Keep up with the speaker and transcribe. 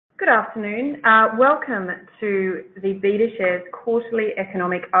Good afternoon. Welcome to the BetaShares Quarterly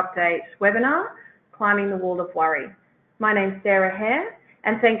Economic Update webinar, Climbing the Wall of Worry. My name's Sarah Hare,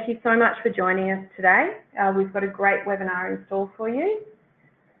 and thank you so much for joining us today. We've got a great webinar in store for you.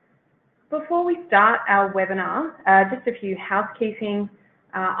 Before we start our webinar, just a few housekeeping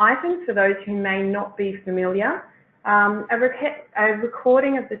items for those who may not be familiar. A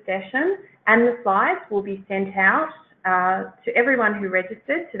recording of the session and the slides will be sent out to everyone who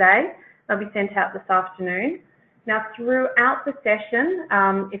registered today. They'll be sent out this afternoon. Now, throughout the session,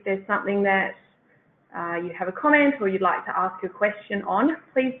 if there's something that you have a comment or you'd like to ask a question on,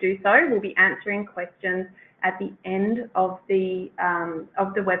 please do so. We'll be answering questions at the end of the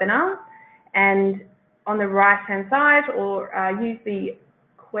webinar. And on the right-hand side, or use the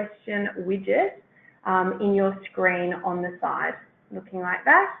question widget in your screen on the side, looking like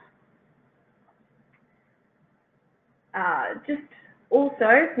that. Just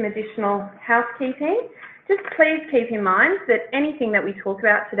also some additional housekeeping. Just please keep in mind that anything that we talk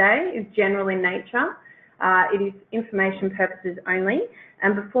about today is general in nature. It is information purposes only,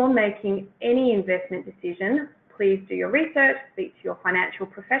 and before making any investment decision, please do your research, speak to your financial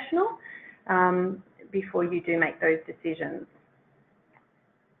professional before you do make those decisions.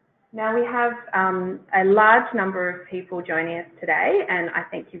 Now we have a large number of people joining us today, and I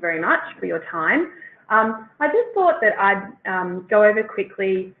thank you very much for your time. I just thought that I'd go over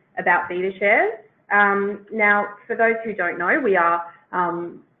quickly about BetaShares. Now, for those who don't know, we are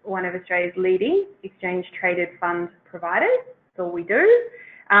one of Australia's leading exchange-traded fund providers. That's all we do.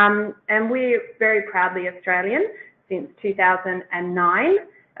 And we're very proudly Australian since 2009.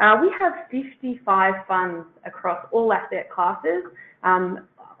 We have 55 funds across all asset classes on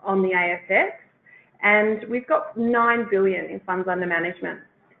the ASX, and we've got $9 billion in funds under management.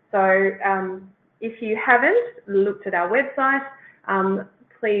 So if you haven't looked at our website,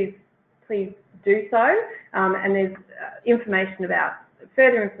 please do so. And there's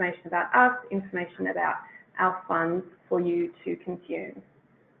further information about us, information about our funds for you to consume.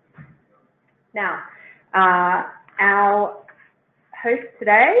 Now, our host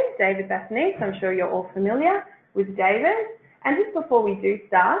today, David Bassanese. I'm sure you're all familiar with David. And just before we do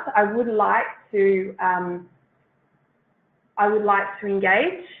start, I would like to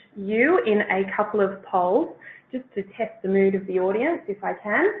engage you in a couple of polls just to test the mood of the audience, if I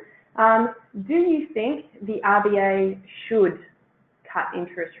can. Do you think the RBA should cut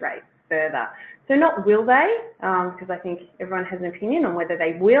interest rates further? So not will they, because I think everyone has an opinion on whether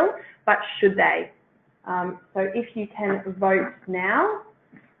they will, but should they? So if you can vote now.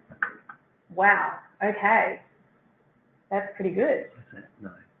 Wow, okay. That's pretty good.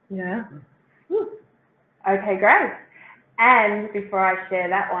 No. Yeah. Okay, great. And before I share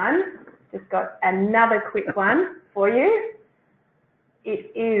that one, just got another quick one for you.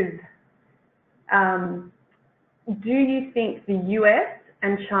 It is, do you think the US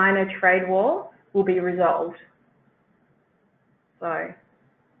and China trade war will be resolved? So,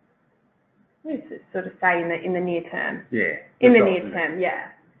 let's sort of say in the near term. Yeah. In the near term,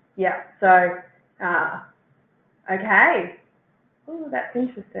 yeah. Yeah, so, okay. Oh, that's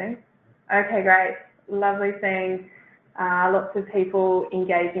interesting. Okay, great. Lovely seeing lots of people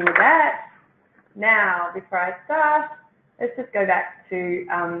engaging with that. Now, before I start, let's just go back to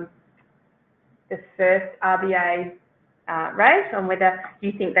the first RBA rate on whether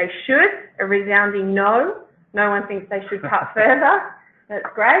you think they should. A resounding no. No one thinks they should cut further. That's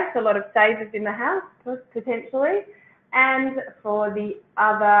great. A lot of savers in the house, potentially. And for the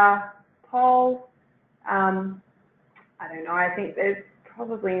other poll, I don't know, I think there's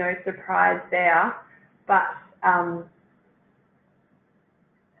probably no surprise there, but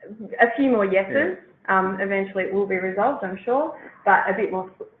a few more yeses. Yeah. Eventually it will be resolved, I'm sure, but a bit more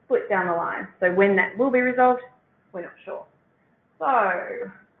split down the line. So when that will be resolved, we're not sure. So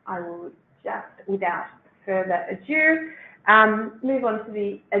I will just, without further ado, move on to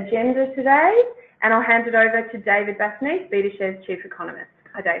the agenda today, and I'll hand it over to David Bassanese, BetaShares Chief Economist.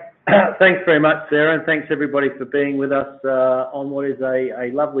 Hi, Dave. Thanks very much, Sarah, and thanks everybody for being with us on what is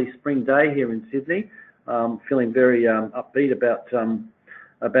a lovely spring day here in Sydney. Feeling very upbeat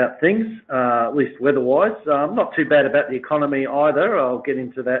about things, at least weather-wise. Not too bad about the economy either. I'll get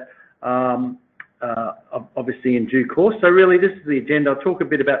into that obviously in due course. So really, this is the agenda. I'll talk a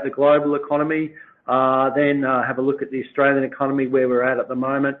bit about the global economy, then have a look at the Australian economy, where we're at the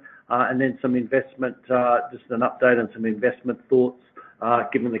moment, and then some investment, just an update on some investment thoughts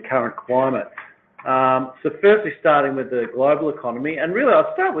given the current climate. So firstly, starting with the global economy, and really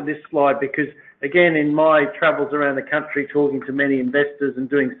I'll start with this slide because, again, in my travels around the country talking to many investors and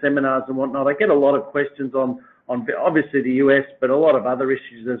doing seminars and whatnot, I get a lot of questions on obviously the US, but a lot of other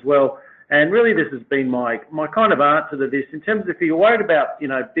issues as well. And really this has been my kind of answer to this, in terms of if you're worried about,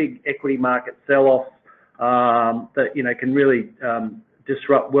 big equity market sell-offs that, can really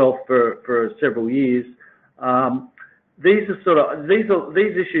disrupt wealth for several years. These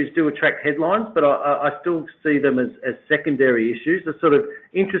issues do attract headlines, but I still see them as secondary issues. They're sort of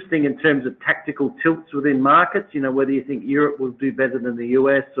interesting in terms of tactical tilts within markets, whether you think Europe will do better than the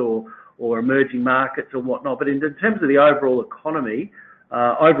US or emerging markets or whatnot. But in terms of the overall economy,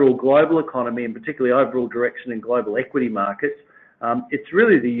 overall global economy, and particularly overall direction in global equity markets, it's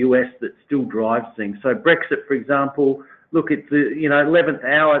really the US that still drives things. So Brexit, for example, look, it's the 11th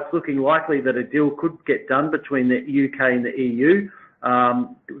hour. It's looking likely that a deal could get done between the UK and the EU,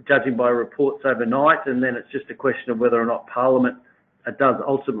 judging by reports overnight, and then it's just a question of whether or not Parliament does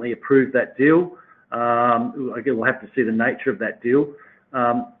ultimately approve that deal. Again, we'll have to see the nature of that deal.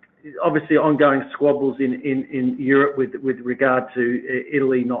 Obviously, ongoing squabbles in Europe with regard to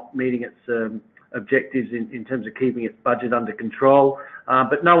Italy not meeting its objectives in terms of keeping its budget under control,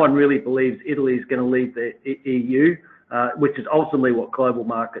 but no one really believes Italy is going to leave the EU. Which is ultimately what global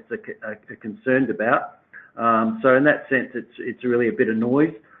markets are concerned about. So in that sense, it's really a bit of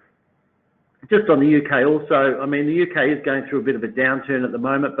noise. Just on the UK also, I mean, the UK is going through a bit of a downturn at the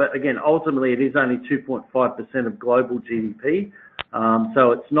moment, but again, ultimately it is only 2.5% of global GDP.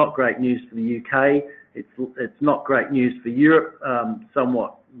 So it's not great news for the UK. It's not great news for Europe,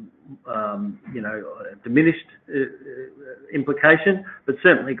 somewhat diminished implication, but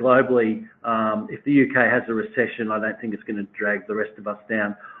certainly globally, if the UK has a recession, I don't think it's going to drag the rest of us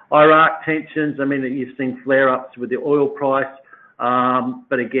down. Iraq tensions, I mean, you've seen flare-ups with the oil price,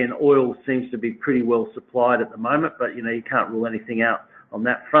 but again, oil seems to be pretty well supplied at the moment, but you can't rule anything out on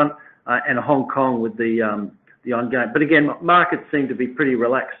that front. And Hong Kong with the ongoing, but again, markets seem to be pretty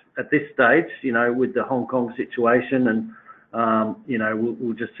relaxed at this stage, with the Hong Kong situation, and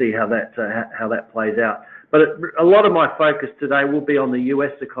we'll just see how that plays out. But a lot of my focus today will be on the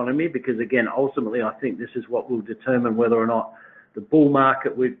US economy, because again, ultimately, I think this is what will determine whether or not the bull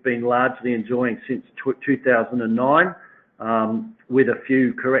market we've been largely enjoying since 2009, with a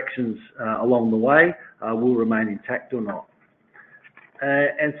few corrections along the way, will remain intact or not.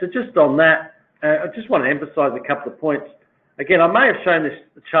 And so just on that, I just want to emphasise a couple of points. Again, I may have shown this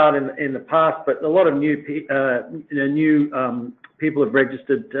chart in the past, but a lot of new people have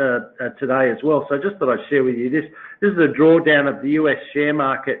registered today as well. So I just thought I'd share with you this. This is a drawdown of the US share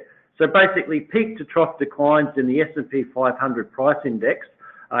market. So basically, peak to trough declines in the S&P 500 price index,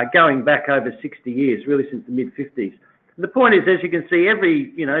 going back over 60 years, really since the mid-50s. The point is, as you can see,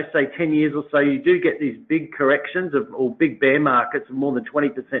 every, say 10 years or so, you do get these big corrections or big bear markets of more than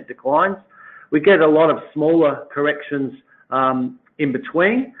 20% declines. We get a lot of smaller corrections in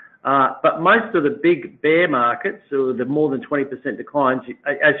between, but most of the big bear markets, or the more than 20% declines,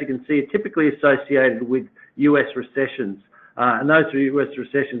 as you can see, are typically associated with US recessions, and those US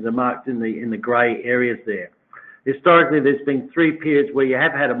recessions are marked in the grey areas there. Historically, there's been 3 periods where you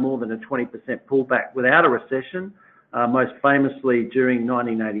have had a more than a 20% pullback without a recession, most famously during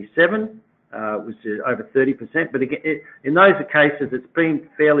 1987, which is over 30%. But again, in those cases, it's been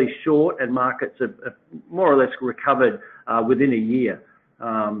fairly short, and markets have more or less recovered within a year.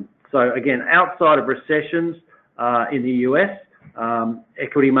 So again, outside of recessions in the US,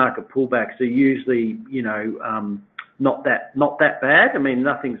 equity market pullbacks are usually, not that bad. I mean,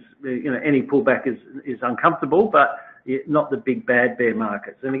 nothing's, any pullback is uncomfortable, but not the big bad bear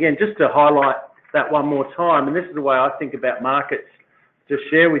markets. And again, just to highlight that one more time, and this is the way I think about markets, to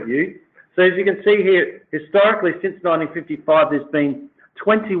share with you. So as you can see here, historically, since 1955, there's been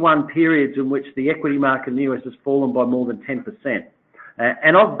 21 periods in which the equity market in the US has fallen by more than 10%.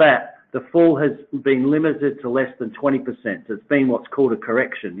 And of that, the fall has been limited to less than 20%. So it's been what's called a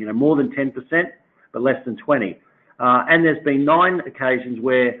correction, more than 10%, but less than 20. And there's been 9 occasions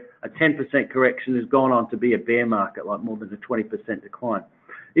where a 10% correction has gone on to be a bear market, like more than a 20% decline.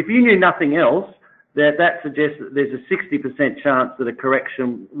 If you knew nothing else, that suggests that there's a 60% chance that a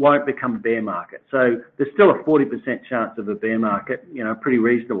correction won't become a bear market. So there's still a 40% chance of a bear market, pretty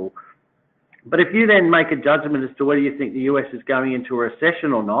reasonable. But if you then make a judgment as to whether you think the US is going into a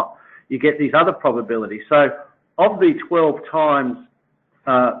recession or not, you get these other probabilities. So of the 12 times,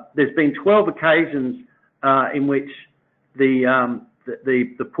 there's been 12 occasions in which the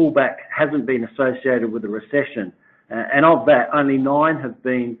pullback hasn't been associated with a recession. And of that, only 9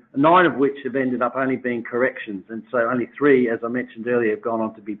 of which have ended up only being corrections. And so only 3, as I mentioned earlier, have gone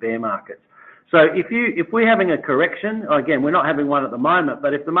on to be bear markets. So if we're having a correction, again, we're not having one at the moment,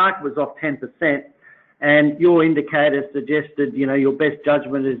 but if the market was off 10% and your indicator suggested, you know, your best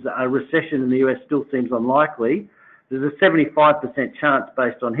judgment is a recession in the US still seems unlikely. There's a 75% chance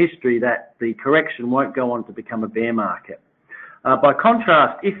based on history that the correction won't go on to become a bear market. By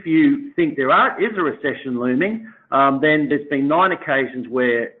contrast, if you think there is a recession looming, then there's been 9 occasions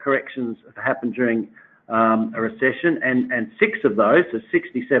where corrections have happened during a recession, and 6 of those, so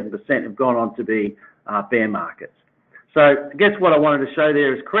 67%, have gone on to be bear markets. So I guess what I wanted to show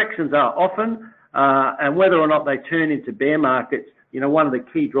there is corrections are often, and whether or not they turn into bear markets, you know, one of the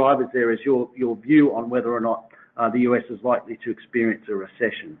key drivers there is your view on whether or not the US is likely to experience a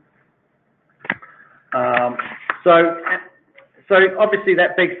recession. So obviously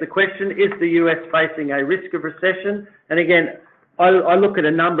that begs the question, is the US facing a risk of recession? And again, I look at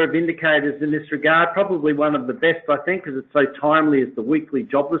a number of indicators in this regard. Probably one of the best, I think, because it's so timely, is the weekly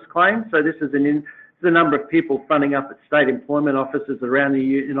jobless claim. So this is the number of people fronting up at state employment offices around the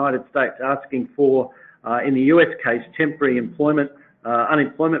United States asking for, in the US case, temporary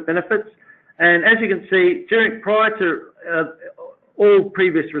unemployment benefits. And as you can see, prior to all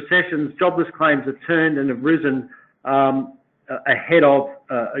previous recessions, jobless claims have turned and have risen ahead of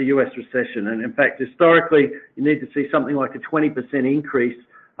a US recession. And in fact, historically, you need to see something like a 20% increase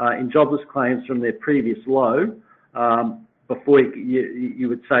in jobless claims from their previous low before you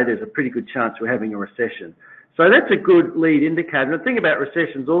would say there's a pretty good chance we're having a recession. So that's a good lead indicator. And the thing about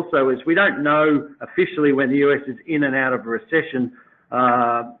recessions also is we don't know officially when the US is in and out of a recession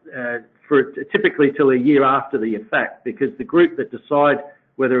for typically till a year after the effect, because the group that decide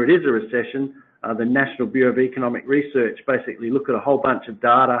whether it is a recession, the National Bureau of Economic Research, basically look at a whole bunch of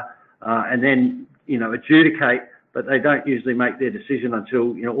data and then, you know, adjudicate, but they don't usually make their decision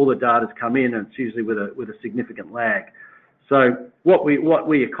until, you know, all the data's come in, and it's usually with a significant lag. So what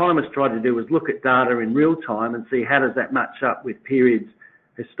we economists try to do is look at data in real time and see how does that match up with periods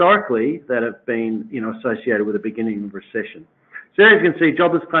historically that have been, you know, associated with the beginning of recession. So as you can see,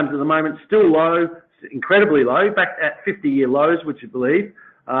 jobless claims at the moment still low, incredibly low, back at 50-year lows, would you believe,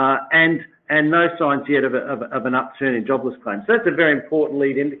 and no signs yet of an upturn in jobless claims. So that's a very important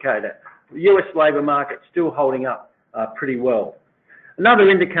lead indicator. The US labour market's still holding up pretty well. Another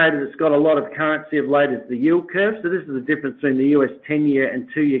indicator that's got a lot of currency of late is the yield curve. So this is the difference between the US 10-year and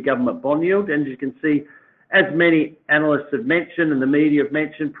 2-year government bond yield. And as you can see, as many analysts have mentioned and the media have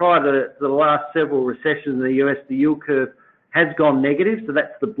mentioned, prior to the last several recessions in the US, the yield curve has gone negative. So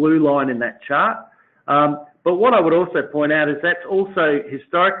that's the blue line in that chart. But what I would also point out is that's also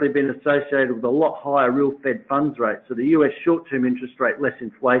historically been associated with a lot higher real Fed funds rate. So the US short-term interest rate, less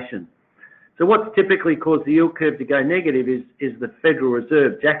inflation. So what's typically caused the yield curve to go negative is the Federal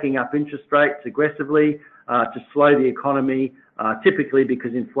Reserve jacking up interest rates aggressively to slow the economy, typically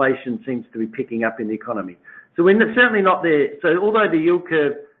because inflation seems to be picking up in the economy. So we're certainly not there. So although the yield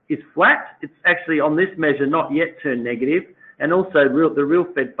curve is flat, it's actually on this measure not yet turned negative. And also the real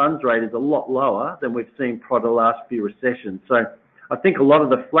Fed funds rate is a lot lower than we've seen prior to the last few recessions. So I think a lot of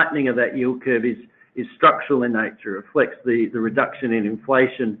the flattening of that yield curve is structural in nature. It reflects the reduction in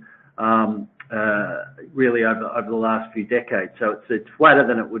inflation really over the last few decades. So it's flatter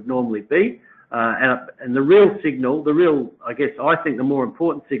than it would normally be. And the real signal, I guess I think the more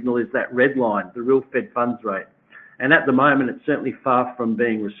important signal is that red line, the real Fed funds rate. And at the moment, it's certainly far from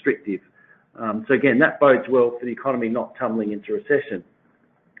being restrictive. So again, that bodes well for the economy not tumbling into recession.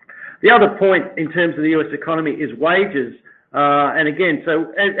 The other point in terms of the US economy is wages. And again,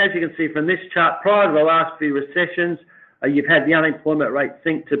 so as you can see from this chart, prior to the last few recessions, you've had the unemployment rate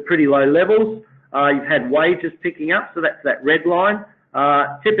sink to pretty low levels. You've had wages picking up, so that's that red line,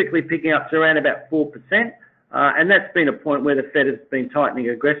 typically picking up to around about 4%. And that's been a point where the Fed has been tightening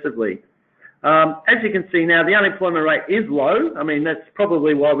aggressively. As you can see now, the unemployment rate is low. I mean, that's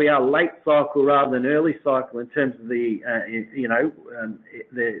probably why we are late cycle rather than early cycle in terms of the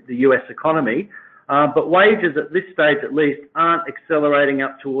US economy. But wages at this stage at least aren't accelerating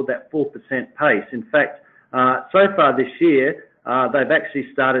up toward that 4% pace. In fact, so far this year, they've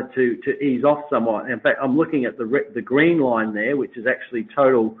actually started to ease off somewhat. In fact, I'm looking at the green line there, which is actually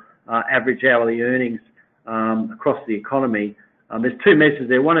total average hourly earnings across the economy. There's two measures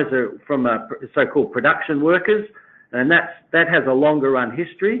there. One is from so-called production workers, and that has a longer run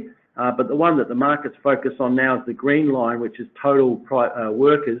history. But the one that the markets focus on now is the green line, which is total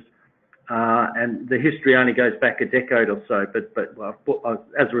workers, and the history only goes back a decade or so. But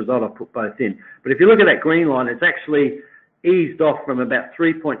as a result, I've put both in. But if you look at that green line, it's actually eased off from about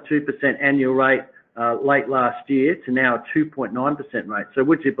 3.2% annual rate late last year to now a 2.9% rate. So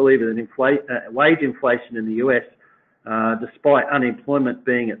would you believe that wage inflation in the US, despite unemployment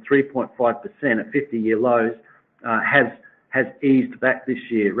being at 3.5% at 50-year lows, has eased back this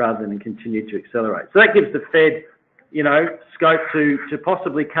year rather than continued to accelerate. So that gives the Fed, you know, scope to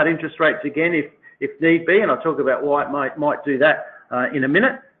possibly cut interest rates again if need be, and I'll talk about why it might do that in a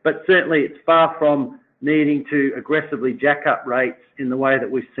minute. But certainly it's far from needing to aggressively jack up rates in the way that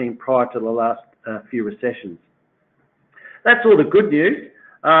we've seen prior to the last few recessions. That's all the good news.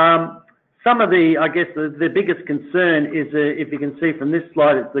 Some of the, I guess, the biggest concern is, if you can see from this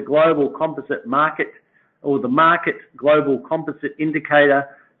slide, it's the global composite market, or the market global composite indicator.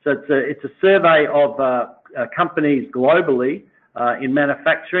 So it's a survey of companies globally in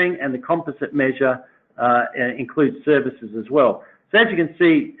manufacturing, and the composite measure includes services as well. So as you can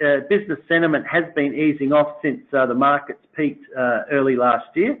see, business sentiment has been easing off since the markets peaked early last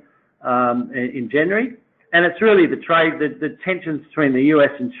year in January. And it's really the trade, the tensions between the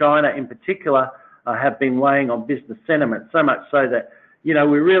US and China in particular have been weighing on business sentiment, so much so that, you know,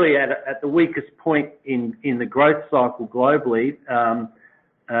 we're really at the weakest point in the growth cycle globally,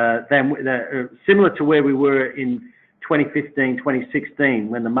 similar to where we were in 2015, 2016,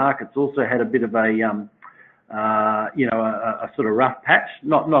 when the markets also had a bit of a, you know, a sort of rough patch,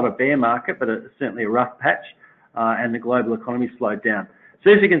 not a bear market, but certainly a rough patch, and the global economy slowed down.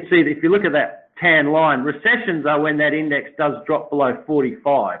 So as you can see, if you look at that tan line, recessions are when that index does drop below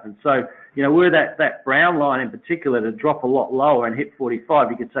 45. And so, you know, were that brown line in particular to drop a lot lower and hit 45,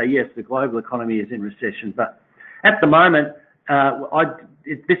 you could say, yes, the global economy is in recession. But at the moment,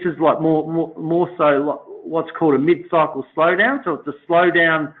 this is like more so what's called a mid-cycle slowdown. So it's a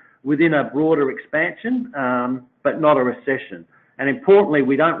slowdown within a broader expansion, but not a recession. And importantly,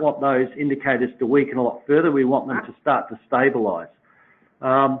 we don't want those indicators to weaken a lot further. We want them to start to stabilise.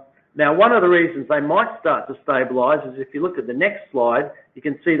 Now, one of the reasons they might start to stabilise is if you look at the next slide, you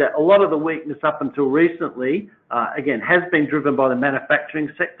can see that a lot of the weakness up until recently, again, has been driven by the manufacturing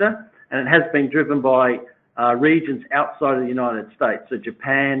sector, and it has been driven by regions outside of the United States, so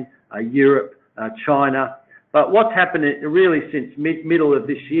Japan, Europe, China. But what's happened really since middle of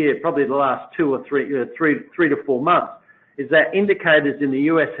this year, probably the last 2 or 3 to 4 months, is that indicators in the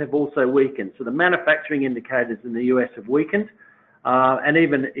US have also weakened. So the manufacturing indicators in the US have weakened. And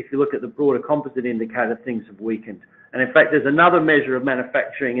even if you look at the broader composite indicator, things have weakened. And in fact, there's another measure of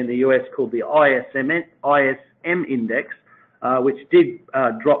manufacturing in the US called the ISM index, which did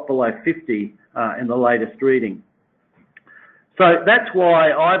drop below 50 in the latest reading. So that's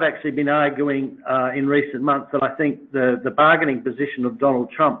why I've actually been arguing in recent months that I think the bargaining position of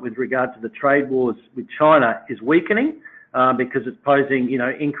Donald Trump with regard to the trade wars with China is weakening because it's posing, you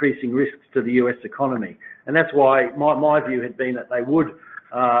know, increasing risks to the US economy. And that's why my view had been that they would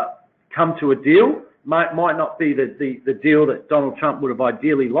come to a deal. Might not be the deal that Donald Trump would have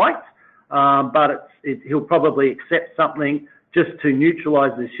ideally liked, but he'll probably accept something just to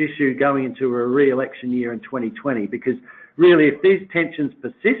neutralise this issue going into a re-election year in 2020. Because really, if these tensions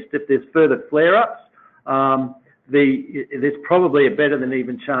persist, if there's further flare-ups, there's probably a better than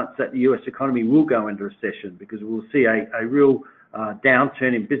even chance that the US economy will go into recession, because we'll see a real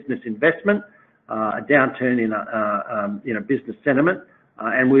downturn in business investment, a downturn in you know, business sentiment,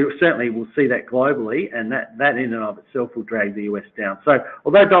 and we certainly will see that globally, and that in and of itself will drag the US down. So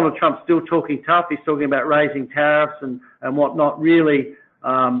although Donald Trump's still talking tough, he's talking about raising tariffs and whatnot, really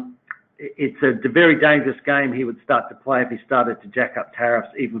it's a very dangerous game he would start to play if he started to jack up tariffs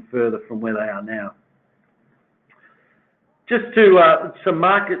even further from where they are now. Just to some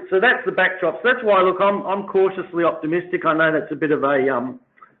markets, so that's the backdrop. So that's why, look, I'm cautiously optimistic. I know that's a bit of a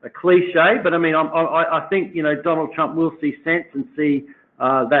cliche, but I mean, I think, you know, Donald Trump will see sense and see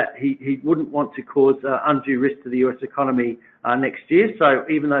that he wouldn't want to cause undue risk to the US economy next year. So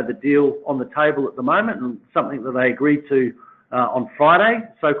even though the deal on the table at the moment, and something that they agreed to on Friday,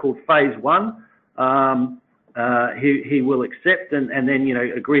 so-called phase 1, he will accept and then, you know,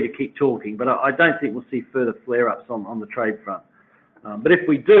 agree to keep talking. But I don't think we'll see further flare-ups on the trade front. But if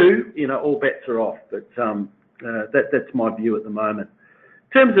we do, you know, all bets are off. But that's my view at the moment.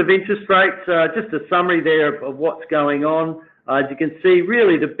 In terms of interest rates, just a summary there of what's going on. As you can see,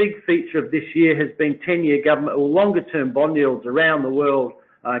 really the big feature of this year has been 10-year government or longer-term bond yields around the world,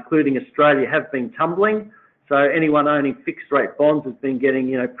 including Australia, have been tumbling. So anyone owning fixed-rate bonds has been getting,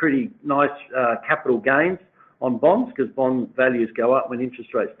 you know, pretty nice capital gains on bonds, because bond values go up when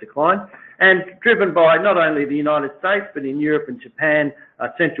interest rates decline. And driven by not only the United States, but in Europe and Japan,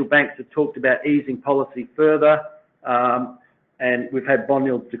 central banks have talked about easing policy further. And we've had bond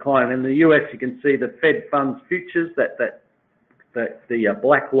yields decline. In the US, you can see the Fed funds futures, the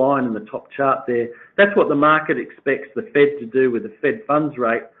black line in the top chart there. That's what the market expects the Fed to do with the Fed funds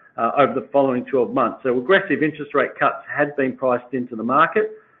rate over the following 12 months. So aggressive interest rate cuts had been priced into the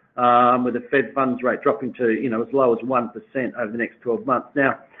market. with the Fed funds rate dropping to, as low as 1% over the next 12 months.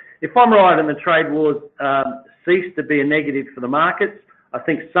 Now, if I'm right and the trade wars cease to be a negative for the markets, I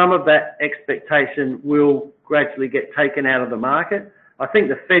think some of that expectation will gradually get taken out of the market. I think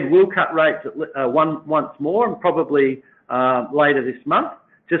the Fed will cut rates once more, and probably later this month,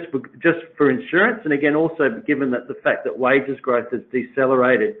 just for insurance, and again also given that the fact that wages growth has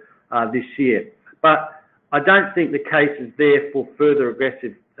decelerated this year. But I don't think the case is there for further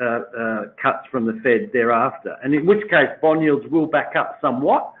aggressive cuts from the Fed thereafter, and in which case bond yields will back up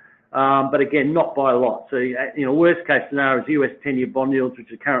somewhat, but again not by a lot. So worst case scenario is US 10-year bond yields,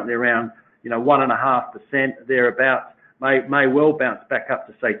 which are currently around 1.5% thereabouts, may well bounce back up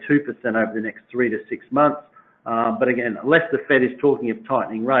to say 2% over the next 3 to 6 months. But again, unless the Fed is talking of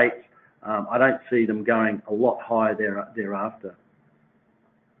tightening rates, I don't see them going a lot higher thereafter.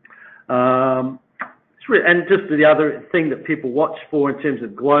 And just the other thing that people watch for in terms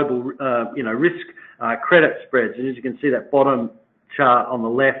of global, risk, credit spreads. And as you can see, that bottom chart on the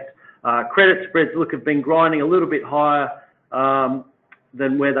left, credit spreads have been grinding a little bit higher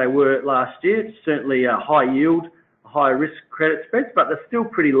than where they were last year. It's certainly a high yield, high risk credit spreads, but they're still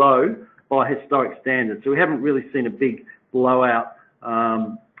pretty low by historic standards. So we haven't really seen a big blowout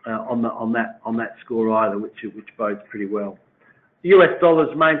on that score either, which bodes pretty well. The US dollars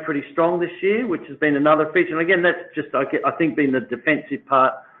remain pretty strong this year, which has been another feature. And again, that's just, I think, been the defensive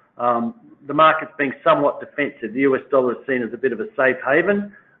part. The market's being somewhat defensive. The US dollar is seen as a bit of a safe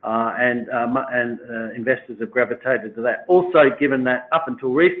haven, and investors have gravitated to that. Also, given that up until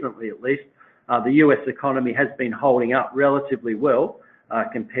recently, at least, the US economy has been holding up relatively well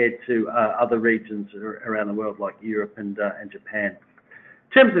compared to other regions around the world like Europe and Japan.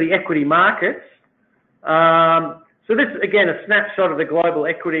 In terms of the equity markets, so this is again a snapshot of the global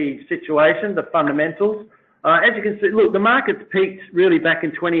equity situation, the fundamentals. As you can see, look, the markets peaked really back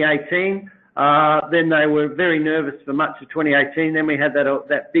in 2018. Then they were very nervous for much of 2018. Then we had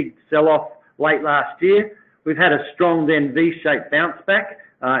that big sell-off late last year. We've had a strong then V-shaped bounce back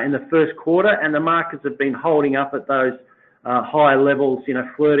in the first quarter, and the markets have been holding up at those higher levels,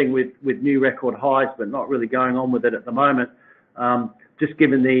 flirting with new record highs, but not really going on with it at the moment, just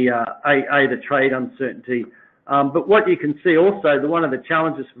given the the trade uncertainty. But what you can see also, one of the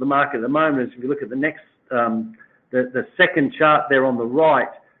challenges for the market at the moment is if you look at the next, the second chart there on the right,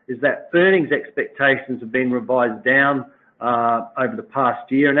 is that earnings expectations have been revised down over the past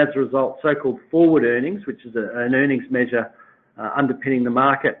year, and as a result, so-called forward earnings, which is an earnings measure underpinning the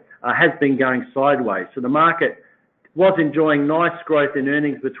market, has been going sideways. So the market was enjoying nice growth in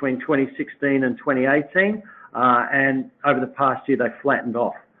earnings between 2016 and 2018, and over the past year they flattened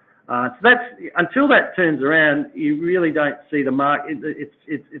off. So that's, until that turns around, you really don't see the market.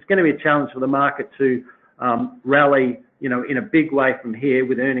 It's going to be a challenge for the market to rally, in a big way from here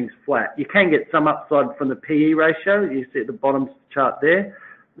with earnings flat. You can get some upside from the PE ratio. You see at the bottom chart there.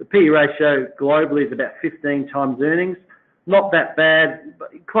 The PE ratio globally is about 15 times earnings. Not that bad, but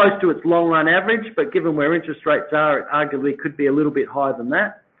close to its long-run average, but given where interest rates are, it arguably could be a little bit higher than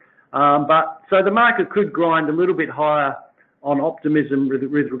that. So the market could grind a little bit higher on optimism with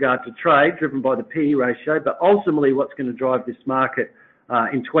regard to trade, driven by the PE ratio, but ultimately what's going to drive this market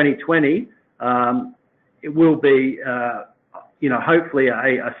in 2020, it will be, hopefully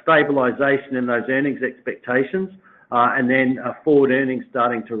a stabilisation in those earnings expectations, and then forward earnings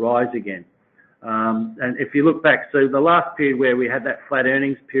starting to rise again. And if you look back, so the last period where we had that flat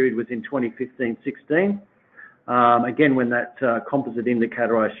earnings period was in 2015-16. Again, when that composite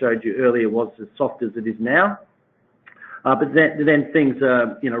indicator I showed you earlier was as soft as it is now. But then things,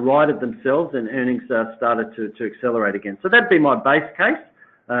 righted themselves and earnings started to accelerate again. So that'd be my base case.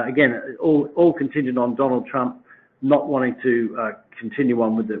 Again, all contingent on Donald Trump not wanting to continue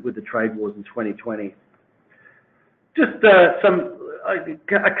on with the trade wars in 2020. Just a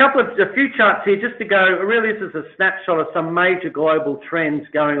few charts here just to go. Really, this is a snapshot of some major global trends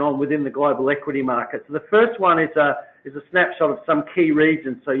going on within the global equity market. So the first one is a snapshot of some key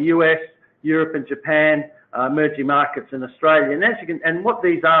regions. So US, Europe, and Japan. Emerging markets in Australia, and what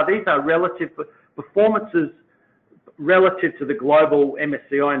these are relative performances relative to the global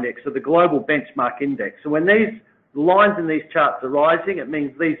MSCI index, so the global benchmark index. So when these lines in these charts are rising, it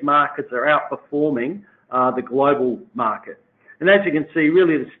means these markets are outperforming the global market. And as you can see,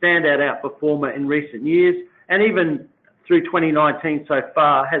 really the standout outperformer in recent years, and even through 2019 so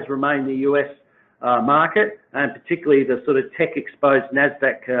far, has remained the US market, and particularly the sort of tech-exposed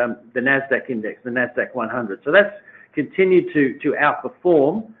NASDAQ, the NASDAQ index, the NASDAQ 100. So that's continued to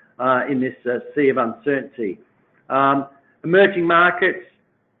outperform in this sea of uncertainty. Emerging markets,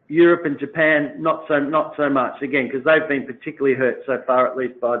 Europe and Japan, not so much, again, because they've been particularly hurt so far, at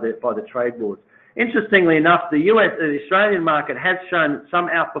least by the trade wars. Interestingly enough, the Australian market has shown some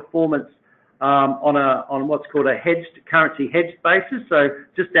outperformance on what's called a currency hedged basis, so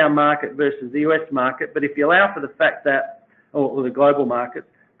just our market versus the US market. But if you allow for the fact that, or the global market,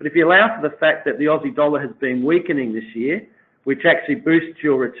 but if you allow for the fact that the Aussie dollar has been weakening this year, which actually boosts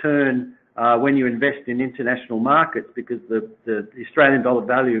your return when you invest in international markets, because the Australian dollar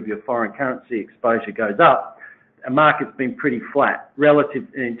value of your foreign currency exposure goes up, a market's been pretty flat relative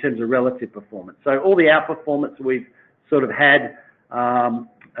in terms of relative performance. So all the outperformance we've sort of had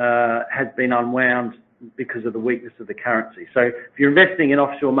has been unwound because of the weakness of the currency. So if you're investing in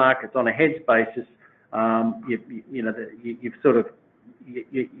offshore markets on a hedge basis,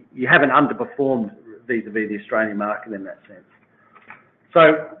 you haven't underperformed vis-a-vis the Australian market in that sense.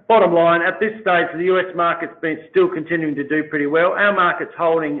 So bottom line, at this stage, the US market's been still continuing to do pretty well. Our market's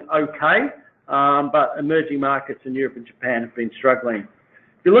holding okay, but emerging markets in Europe and Japan have been struggling.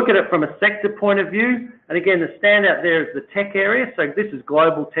 If you look at it from a sector point of view, and again, the standout there is the tech area. So this is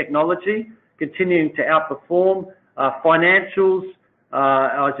global technology continuing to outperform. Financials,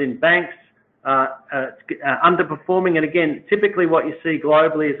 as in banks, underperforming. And again, typically what you see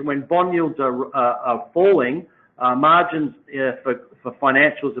globally is when bond yields are falling, margins for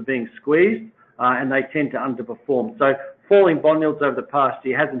financials are being squeezed, and they tend to underperform. So falling bond yields over the past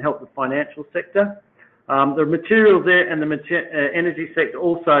year hasn't helped the financial sector. The materials there and the energy sector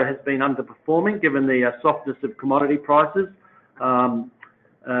also has been underperforming given the softness of commodity prices. Not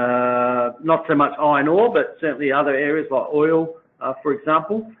so much iron ore, but certainly other areas like oil, for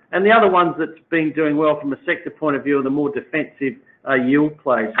example. And the other ones that's been doing well from a sector point of view are the more defensive yield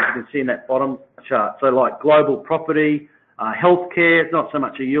plays, as you can see in that bottom chart. So like global property, healthcare, it's not so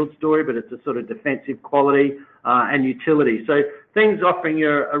much a yield story, but it's a sort of defensive quality, and utility. So things offering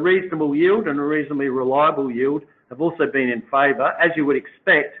you a reasonable yield and a reasonably reliable yield have also been in favour, as you would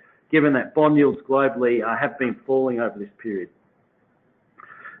expect, given that bond yields globally have been falling over this period.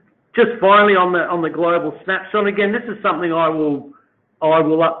 Just finally on the global snapshot, again, this is something I will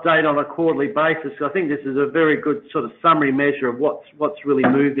update on a quarterly basis. I think this is a very good sort of summary measure of what's really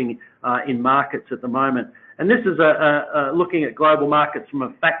moving in markets at the moment. And this is looking at global markets from a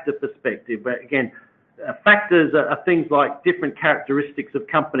factor perspective. But again, factors are things like different characteristics of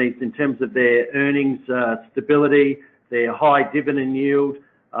companies in terms of their earnings stability, their high dividend yield,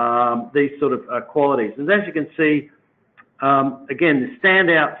 these sort of qualities. And as you can see, again, the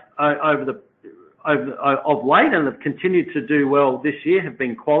standouts of late and have continued to do well this year have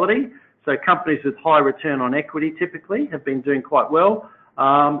been quality. So companies with high return on equity typically have been doing quite well,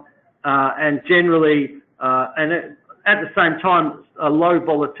 and generally, at the same time, low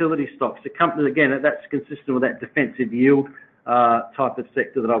volatility stocks. The companies, again, that's consistent with that defensive yield type of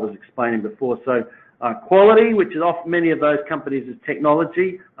sector that I was explaining before. So quality, which is often many of those companies is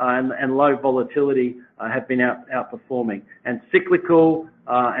technology, and low volatility have been outperforming. And cyclical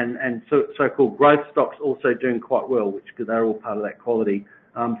and so-called growth stocks also doing quite well, because they're all part of that quality.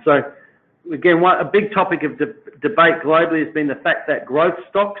 So again, a big topic of debate globally has been the fact that growth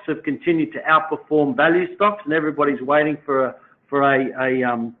stocks have continued to outperform value stocks, and everybody's waiting for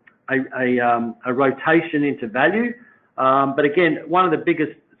a rotation into value. But again, one of the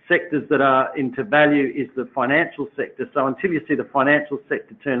biggest sectors that are into value is the financial sector. So until you see the financial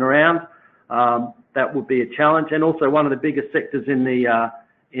sector turn around, that would be a challenge. And also one of the biggest sectors in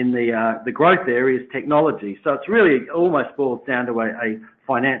the growth area is technology. So it's really almost boils down to a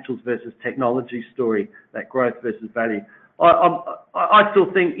financials versus technology story, that growth versus value. I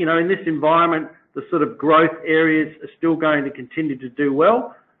still think, in this environment, the sort of growth areas are still going to continue to do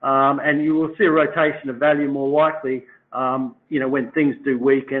well, and you will see a rotation of value more likely, when things do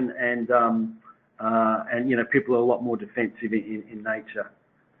weaken and people are a lot more defensive in nature.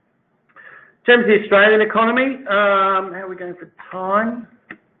 In terms of the Australian economy, how are we going for time?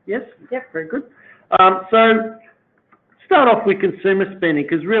 Yes? Yep, very good. So start off with consumer spending,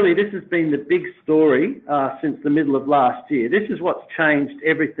 because really this has been the big story since the middle of last year. This is what's changed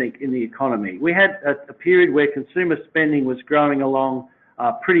everything in the economy. We had a period where consumer spending was growing along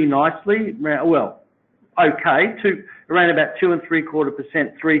pretty nicely, well, okay, to around about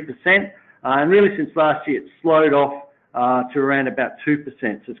 2.75%, 3%, and really since last year it's slowed off to around about 2%.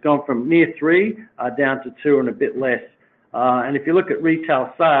 So it's gone from near 3 down to 2 and a bit less. And if you look at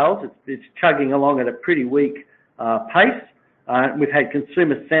retail sales, it's chugging along at a pretty weak pace. We've had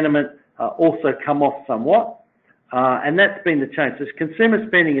consumer sentiment also come off somewhat, and that's been the change. So consumer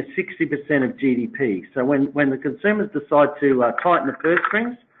spending is 60% of GDP. So when the consumers decide to tighten the purse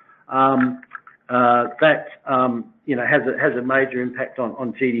strings, has a major impact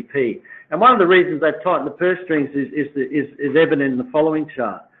on GDP. And one of the reasons they've tightened the purse strings is evident in the following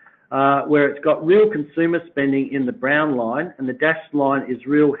chart, where it's got real consumer spending in the brown line, and the dashed line is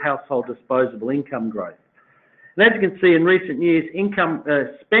real household disposable income growth. And as you can see, in recent years,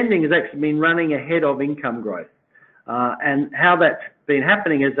 spending has actually been running ahead of income growth. And how that's been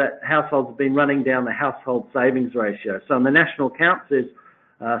happening is that households have been running down the household savings ratio. So in the national accounts, there's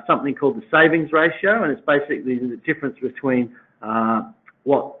something called the savings ratio, and it's basically the difference between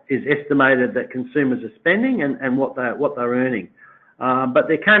what is estimated that consumers are spending and what they're earning. But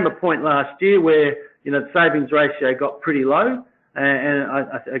there came a point last year where the savings ratio got pretty low, and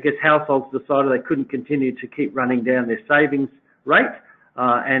I guess households decided they couldn't continue to keep running down their savings rate,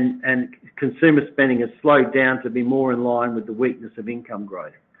 and consumer spending has slowed down to be more in line with the weakness of income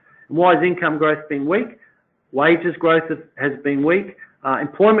growth. And why has income growth been weak? Wages growth has been weak.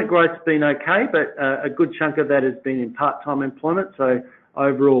 Employment growth's been okay, but a good chunk of that has been in part-time employment. So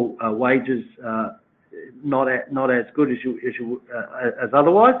overall, wages not as good as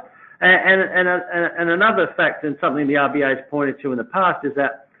otherwise. And another fact, and something the RBA has pointed to in the past, is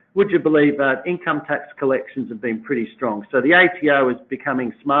that, would you believe, income tax collections have been pretty strong. So the ATO is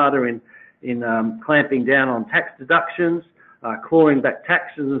becoming smarter in clamping down on tax deductions, clawing back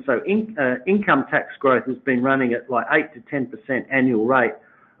taxes, and so income tax growth has been running at like 8 to 10% annual rate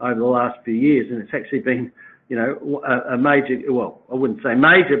over the last few years, and it's actually been, a major, well, I wouldn't say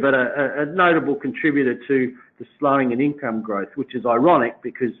major, but a notable contributor to the slowing in income growth, which is ironic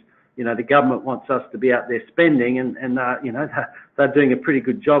because the government wants us to be out there spending, and they're doing a pretty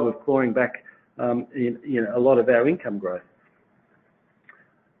good job of clawing back a lot of our income growth.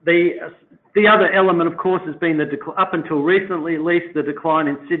 The other element, of course, has been up until recently, at least, the decline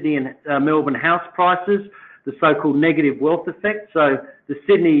in Sydney and Melbourne house prices, the so-called negative wealth effect. So the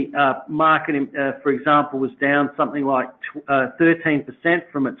Sydney market, for example, was down something like 13%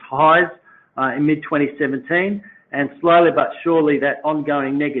 from its highs in mid-2017, and slowly but surely that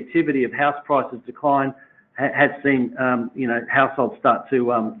ongoing negativity of house prices decline has seen households start to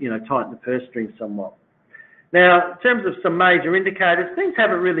tighten the purse strings somewhat. Now, in terms of some major indicators, things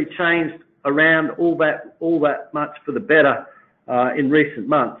haven't really changed around all that much for the better in recent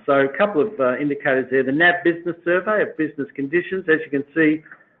months. So a couple of indicators there. The NAB Business Survey of Business Conditions, as you can see,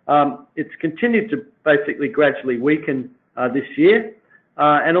 it's continued to basically gradually weaken this year,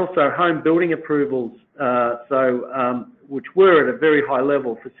 and also home building approvals, which were at a very high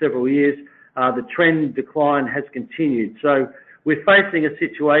level for several years. The trend decline has continued. So we're facing a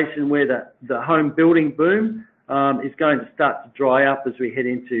situation where the home building boom is going to start to dry up as we head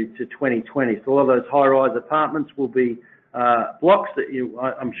into 2020. So all of those high-rise apartments will be blocks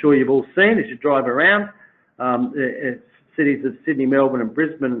that I'm sure you've all seen as you drive around. Cities of Sydney, Melbourne and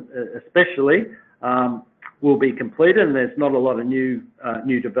Brisbane especially will be completed, and there's not a lot of new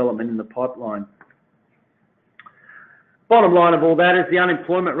development in the pipeline. Bottom line of all that is the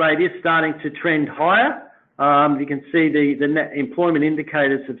unemployment rate is starting to trend higher. You can see the net employment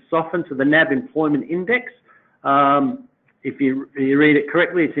indicators have softened. So the NAB Employment Index, if you read it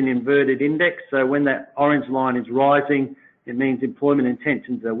correctly, it's an inverted index. So when that orange line is rising, it means employment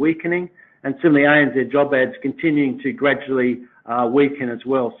intentions are weakening. And similarly, ANZ job ads continuing to gradually weaken as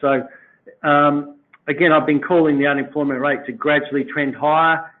well. So again, I've been calling the unemployment rate to gradually trend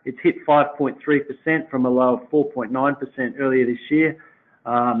higher. It's hit 5.3% from a low of 4.9% earlier this year.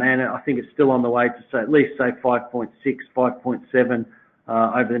 And I think it's still on the way to at least 5.6, 5.7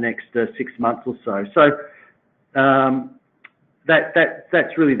 over the next 6 months or so. So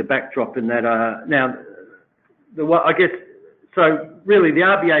that's really the backdrop in that. Now, I guess, so really the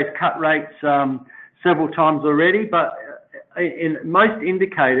RBA's cut rates several times already, but in most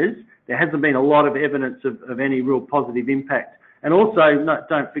indicators, there hasn't been a lot of evidence of any real positive impact. And also,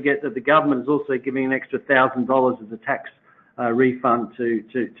 don't forget that the government is also giving an extra $1,000 as a tax refund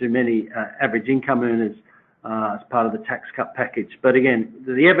to many average income earners as part of the tax cut package. But again,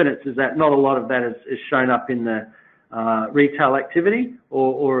 the evidence is that not a lot of that is shown up in the retail activity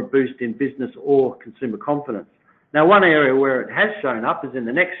or a boost in business or consumer confidence. Now, one area where it has shown up is in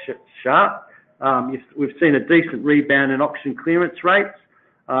the next chart. We've seen a decent rebound in auction clearance rates.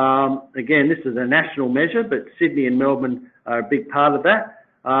 Again, this is a national measure, but Sydney and Melbourne are a big part of that.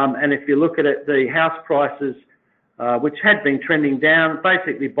 And if you look at it, the house prices, which had been trending down,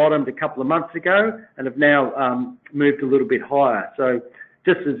 basically bottomed a couple of months ago and have now moved a little bit higher. So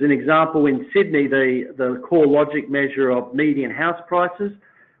just as an example, in Sydney, the core logic measure of median house prices,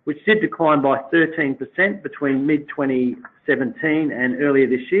 which did decline by 13% between mid-2017 and earlier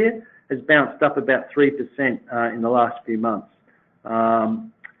this year, has bounced up about 3% in the last few months.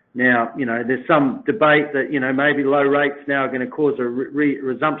 Now, there's some debate that, maybe low rates now are going to cause a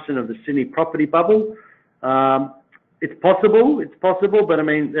resumption of the Sydney property bubble. It's possible, but I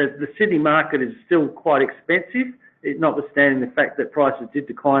mean, the Sydney market is still quite expensive, notwithstanding the fact that prices did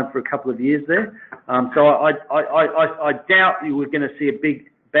decline for a couple of years there. So I doubt you were going to see a big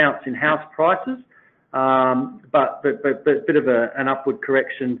bounce in house prices, but bit of an upward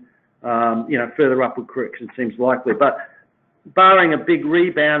correction, further upward correction seems likely. But barring a big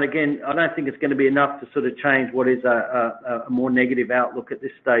rebound, again, I don't think it's going to be enough to sort of change what is a more negative outlook at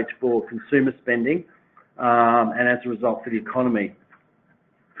this stage for consumer spending, and as a result for the economy.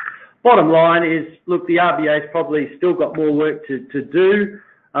 Bottom line is, look, the RBA's probably still got more work to do.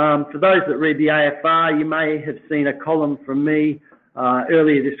 For those that read the AFR, you may have seen a column from me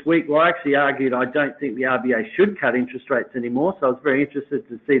earlier this week where I actually argued I don't think the RBA should cut interest rates anymore. So I was very interested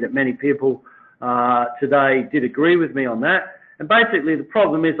to see that many people today did agree with me on that. And basically the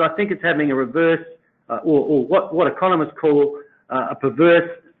problem is I think it's having a reverse, or what economists call a perverse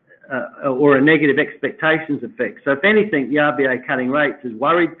or a negative expectations effect. So if anything, the RBA cutting rates has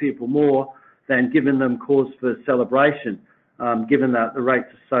worried people more than given them cause for celebration, given that the rates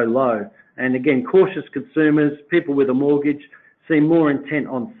are so low. And again, cautious consumers, people with a mortgage, seem more intent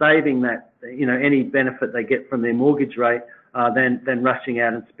on saving that, any benefit they get from their mortgage rate than rushing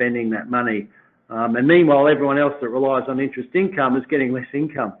out and spending that money. And meanwhile, everyone else that relies on interest income is getting less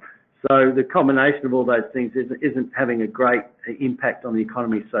income. So the combination of all those things isn't having a great impact on the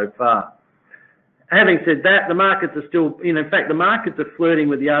economy so far. Having said that, the markets are still, in fact, the markets are flirting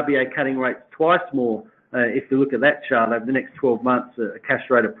with the RBA cutting rates twice more. If you look at that chart over the next 12 months, a cash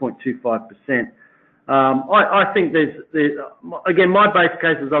rate of 0.25%. I think again, my base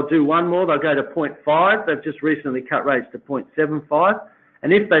case is I'll do one more. They'll go to 0.5. They've just recently cut rates to 0.75.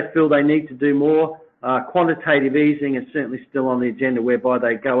 And if they feel they need to do more, quantitative easing is certainly still on the agenda, whereby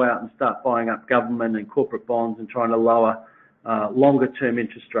they go out and start buying up government and corporate bonds and trying to lower longer-term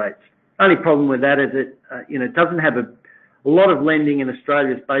interest rates. Only problem with that is it doesn't have a lot of lending in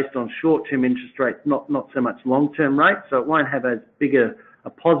Australia is based on short-term interest rates, not so much long-term rates, so it won't have as big a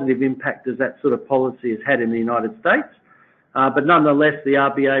positive impact as that sort of policy has had in the United States. But nonetheless, the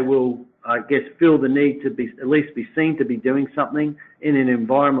RBA will, I guess, feel the need to at least be seen to be doing something in an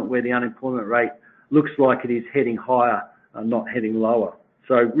environment where the unemployment rate looks like it is heading higher, not heading lower.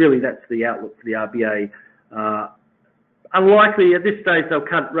 So really that's the outlook for the RBA. Unlikely at this stage they'll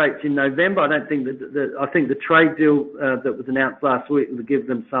cut rates in November. I don't think I think the trade deal that was announced last week will give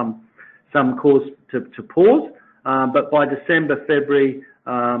them some cause to pause. But by December, February,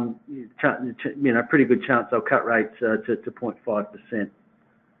 pretty good chance they'll cut rates to 0.5%.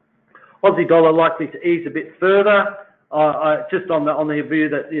 Aussie dollar likely to ease a bit further. Just on the view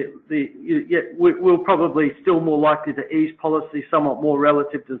that we're probably still more likely to ease policy somewhat more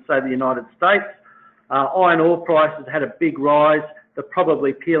relative to, say, the United States. Iron ore prices had a big rise. They're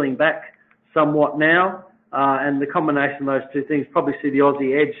probably peeling back somewhat now. And the combination of those two things probably see the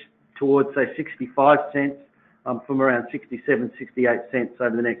Aussie edge towards, say, 65 cents from around 67, 68 cents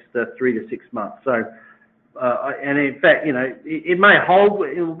over the next 3 to 6 months. So, and in fact, it may hold.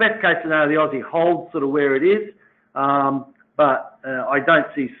 In the best case scenario, the Aussie holds sort of where it is. But I don't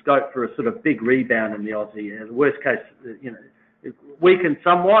see scope for a sort of big rebound in the Aussie. The worst case, it weakens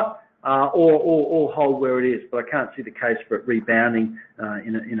somewhat or hold where it is. But I can't see the case for it rebounding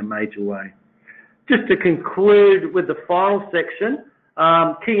in a major way. Just to conclude with the final section,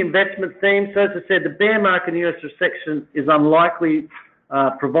 key investment themes. So as I said, the bear market in the US recession is unlikely,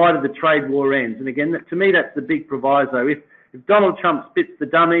 provided the trade war ends. And again, to me, that's the big proviso. If Donald Trump spits the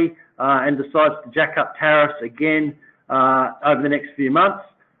dummy and decides to jack up tariffs again over the next few months,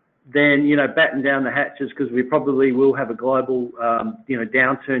 then, batten down the hatches, because we probably will have a global,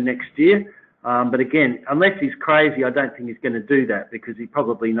 downturn next year. But again, unless he's crazy, I don't think he's going to do that, because he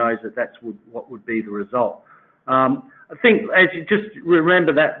probably knows that that's what would be the result. I think, as you just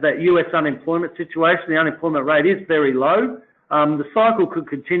remember that US unemployment situation, the unemployment rate is very low. The cycle could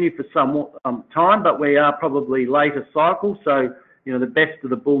continue for some time, but we are probably later cycle, so the best of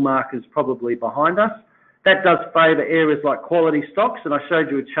the bull market is probably behind us. That does favour areas like quality stocks, and I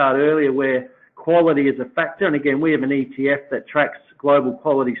showed you a chart earlier where quality is a factor. And again, we have an ETF that tracks global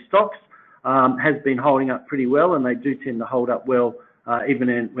quality stocks, has been holding up pretty well, and they do tend to hold up well even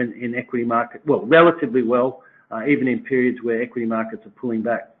in equity market, well, relatively well, even in periods where equity markets are pulling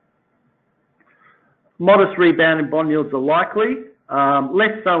back. Modest rebound in bond yields are likely,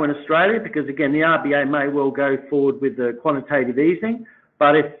 less so in Australia, because again, the RBA may well go forward with the quantitative easing.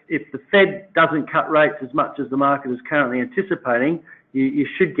 But if the Fed doesn't cut rates as much as the market is currently anticipating, you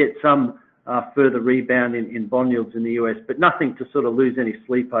should get some further rebound in bond yields in the US, but nothing to sort of lose any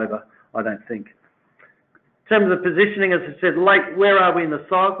sleep over, I don't think. In terms of positioning, as I said, where are we in the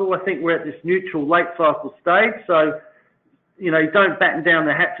cycle? I think we're at this neutral late cycle stage. So, you know, don't batten down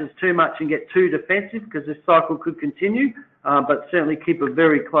the hatches too much and get too defensive, because this cycle could continue, but certainly keep a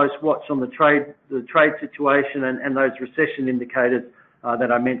very close watch on the trade situation and those recession indicators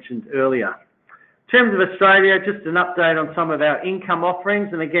that I mentioned earlier. In terms of Australia, just an update on some of our income offerings.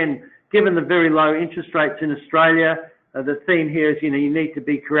 And again, given the very low interest rates in Australia, the theme here is, you know, you need to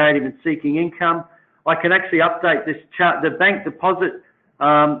be creative in seeking income. I can actually update this chart. The bank deposit,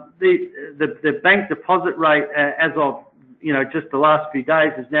 the bank deposit rate as of, you know, just the last few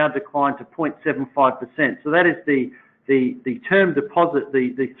days has now declined to 0.75%. So that is the term deposit,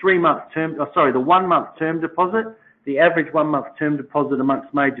 the 1 month term deposit. The average 1 month term deposit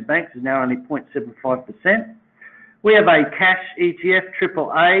amongst major banks is now only 0.75%. We have a cash ETF,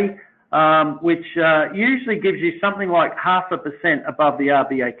 AAA, which usually gives you something like 0.5% above the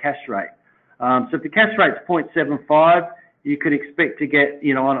RBA cash rate. So if the cash rate's 0.75, you could expect to get,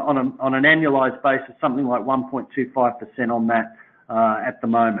 you know, on an annualised basis, something like 1.25% on that at the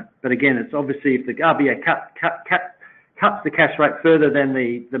moment. But again, it's obviously if the RBA cuts the cash rate further, then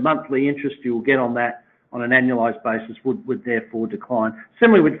the monthly interest you will get on that on an annualised basis would therefore decline.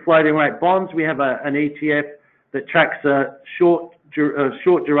 Similarly with floating rate bonds, we have an ETF that tracks short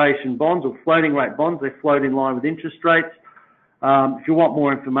duration bonds or floating rate bonds. They float in line with interest rates. If you want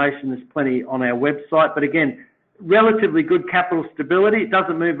more information, there's plenty on our website. But again, relatively good capital stability. It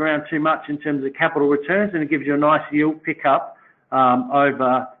doesn't move around too much in terms of capital returns, and it gives you a nice yield pickup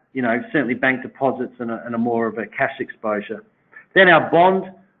over, you know, certainly bank deposits and a more of a cash exposure. Then our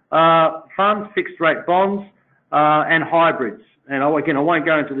bond funds, fixed rate bonds and hybrids. And again, I won't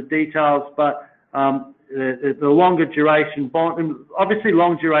go into the details, but the longer duration bond, and obviously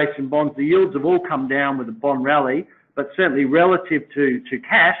long duration bonds, the yields have all come down with the bond rally, but certainly relative to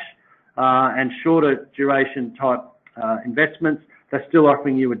cash and shorter duration type investments, they're still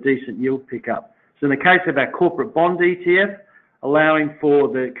offering you a decent yield pickup. So in the case of our corporate bond ETF, allowing for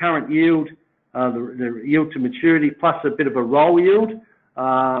the current yield, the yield to maturity plus a bit of a roll yield,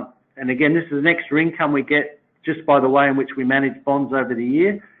 and again, this is an extra income we get just by the way in which we manage bonds over the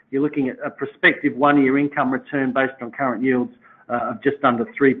year. You're looking at a prospective 1 year income return based on current yields of just under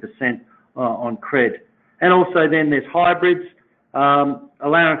 3% on cred. And also then there's hybrids,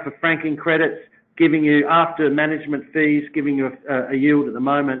 allowing for franking credits, giving you, after management fees, giving you a yield at the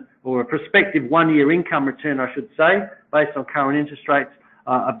moment, or a prospective 1 year income return, I should say, based on current interest rates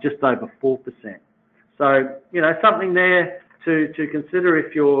of just over 4%. So, you know, something there to consider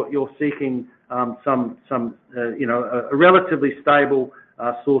if you're seeking you know, a relatively stable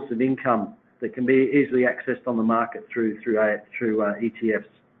source of income that can be easily accessed on the market through ETFs.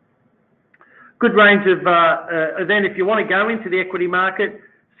 Good range of, then if you want to go into the equity market,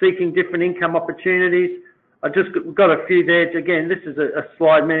 seeking different income opportunities, I've just got a few there. Again, this is a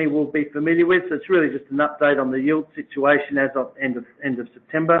slide many will be familiar with, so it's really just an update on the yield situation as of end of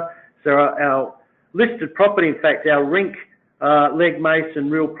September. So our listed property, in fact, our RINC Legg Mason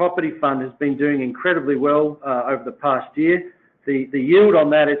Real Property Fund has been doing incredibly well over the past year. The yield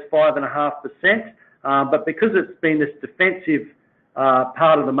on that is 5.5%, but because it's been this defensive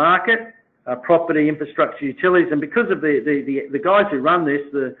part of the market, property, infrastructure, utilities, and because of the guys who run this,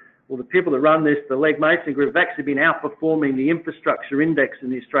 the people that run this, the Legg Mason Group, have actually been outperforming the infrastructure index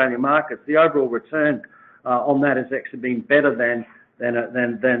in the Australian markets. The overall return on that has actually been better than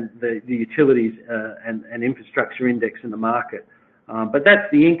the utilities and infrastructure index in the market. But that's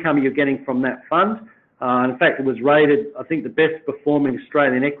the income you're getting from that fund. In fact, it was rated, I think, the best performing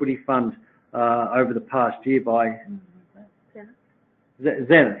Australian equity fund over the past year by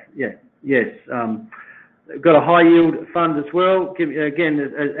Zenith. Yeah. Yes, got a high yield fund as well. Again,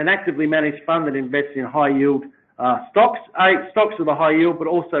 an actively managed fund that invests in high yield stocks. Stocks with a high yield, but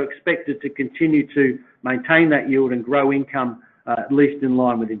also expected to continue to maintain that yield and grow income at least in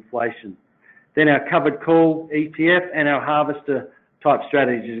line with inflation. Then our covered call ETF and our harvester type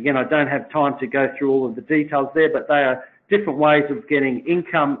strategies. Again, I don't have time to go through all of the details there, but they are different ways of getting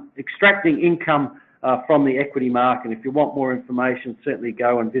income, extracting income from the equity market. If you want more information, certainly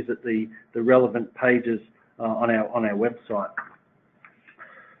go and visit the relevant pages on our website.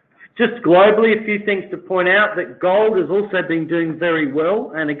 Just globally, a few things to point out, that gold has also been doing very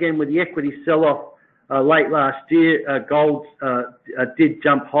well, and again with the equity sell-off late last year, gold did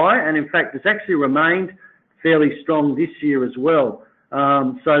jump high, and in fact it's actually remained fairly strong this year as well.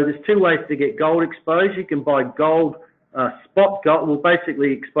 So there's two ways to get gold exposure. You can buy gold, spot gold, well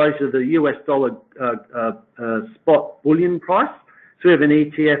basically exposure to the US dollar spot bullion price. So we have an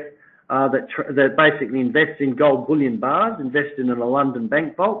ETF that basically invests in gold bullion bars, invested in a London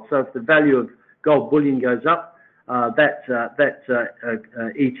bank vault. So if the value of gold bullion goes up, that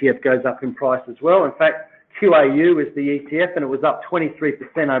ETF goes up in price as well. In fact, QAU is the ETF, and it was up 23%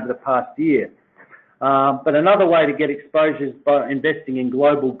 over the past year. But another way to get exposure is by investing in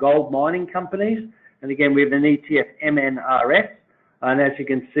global gold mining companies. And again, we have an ETF, MNRS, and as you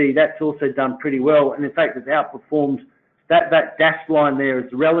can see, that's also done pretty well. And in fact, it's outperformed. That dashed line there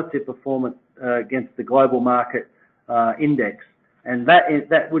is relative performance against the global market index, and that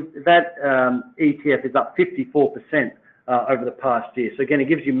ETF is up 54% over the past year. So again, it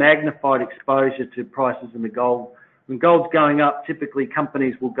gives you magnified exposure to prices in the gold. When gold's going up, typically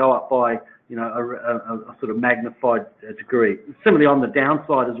companies will go up by a sort of magnified degree. Similarly on the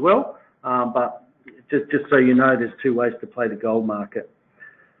downside as well, but just so you know, there's two ways to play the gold market.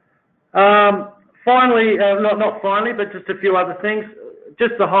 Finally, not finally, but just a few other things.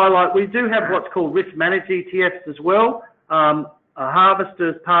 Just to highlight, we do have what's called risk managed ETFs as well. Harvester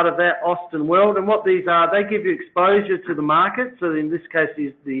is part of that, Austin World, and what these are, they give you exposure to the market. So in this case,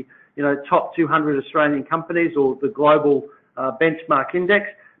 is the top 200 Australian companies or the global benchmark index.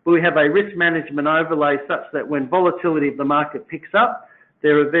 But we have a risk management overlay such that when volatility of the market picks up,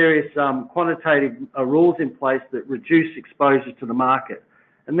 there are various quantitative rules in place that reduce exposure to the market.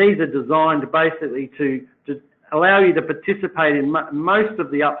 And these are designed basically to allow you to participate in most of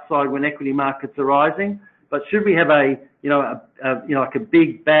the upside when equity markets are rising. But should we have like a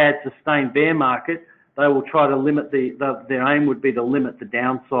big, bad, sustained bear market, they will try to limit their aim would be to limit the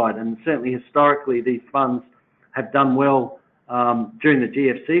downside. And certainly historically, these funds have done well during the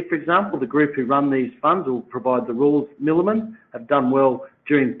GFC, for example. The group who run these funds will provide the rules. Milliman have done well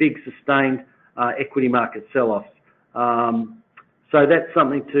during big, sustained equity market sell-offs. So that's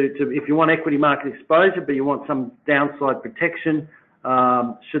something if you want equity market exposure, but you want some downside protection,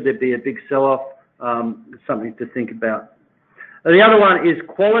 should there be a big sell-off, something to think about. The other one is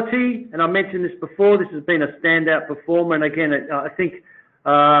quality, and I mentioned this before. This has been a standout performer, and again, I think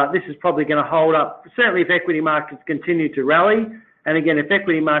this is probably going to hold up, certainly if equity markets continue to rally. And again, if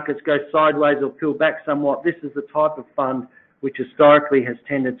equity markets go sideways or pull back somewhat, this is the type of fund which historically has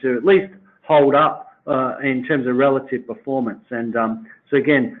tended to at least hold up in terms of relative performance. And so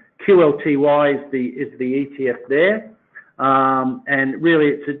again, QLTY is the ETF there. And really,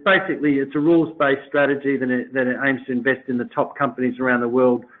 it's a rules-based strategy that it aims to invest in the top companies around the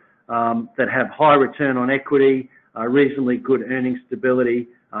world that have high return on equity, reasonably good earning stability,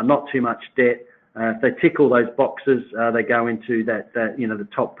 not too much debt. If they tick all those boxes, they go into the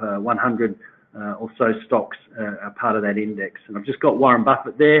top 100 or so stocks are part of that index. And I've just got Warren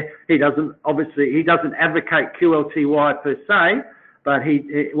Buffett there. He doesn't advocate QLTY per se, but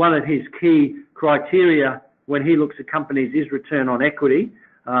one of his key criteria when he looks at companies is return on equity,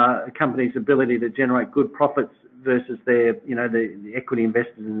 a company's ability to generate good profits versus their, the equity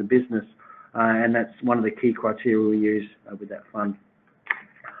investors in the business. And that's one of the key criteria we use with that fund.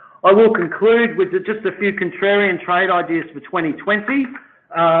 I will conclude with just a few contrarian trade ideas for 2020.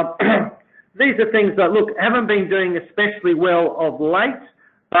 These are things that, look, haven't been doing especially well of late,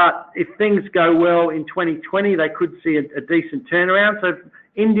 but if things go well in 2020, they could see a decent turnaround. So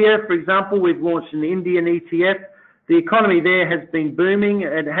India, for example, we've launched an Indian ETF. The economy there has been booming.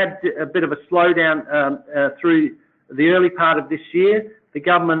 It had a bit of a slowdown through the early part of this year. The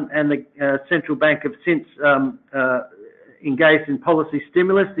government and the central bank have since engaged in policy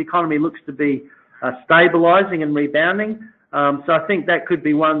stimulus. The economy looks to be stabilising and rebounding. So I think that could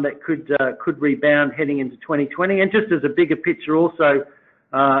be one that could rebound heading into 2020. And just as a bigger picture also,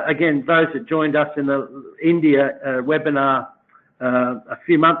 again, those that joined us in the India webinar a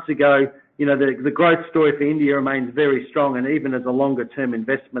few months ago, the growth story for India remains very strong, and even as a longer term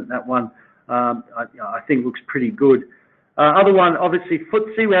investment, that one I think looks pretty good. Other one, obviously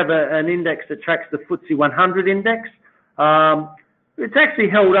FTSE. We have an index that tracks the FTSE 100 index. It's actually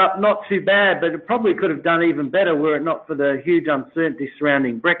held up not too bad, but it probably could have done even better were it not for the huge uncertainty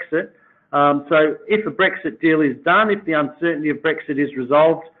surrounding Brexit. So if a Brexit deal is done, if the uncertainty of Brexit is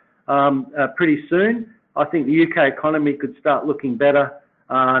resolved pretty soon, I think the UK economy could start looking better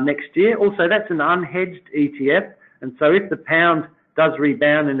next year. Also, that's an unhedged ETF, and so if the pound does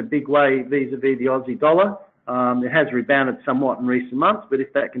rebound in a big way vis-a-vis the Aussie dollar, it has rebounded somewhat in recent months, but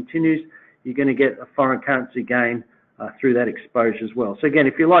if that continues, you're going to get a foreign currency gain through that exposure as well. So again,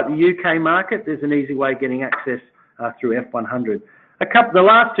 if you like the UK market, there's an easy way of getting access through F100. The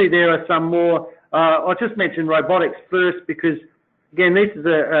last two there are some more, I'll just mention robotics first because, again, this is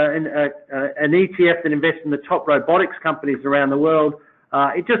an ETF that invests in the top robotics companies around the world.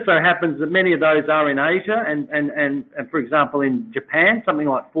 It just so happens that many of those are in Asia and for example, in Japan, something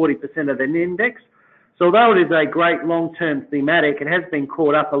like 40% of their index. So although it is a great long-term thematic, it has been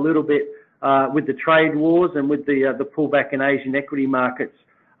caught up a little bit with the trade wars and with the pullback in Asian equity markets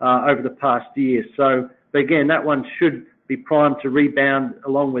over the past year. So, but again, that one should be primed to rebound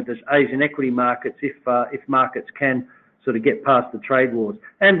along with the Asian equity markets if markets can sort of get past the trade wars.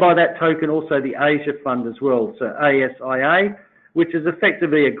 And by that token, also the Asia Fund as well, so ASIA, which is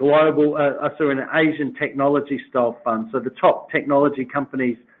effectively a global, an Asian technology style fund. So the top technology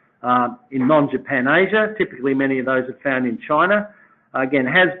companies in non-Japan Asia, typically many of those are found in China. Again,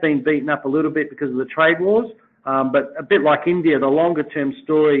 has been beaten up a little bit because of the trade wars, but a bit like India, the longer term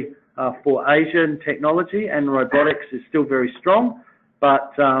story for Asian technology and robotics is still very strong,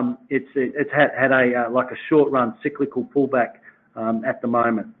 but it's had a like a short run cyclical pullback at the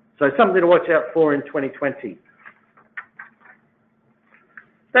moment. So something to watch out for in 2020.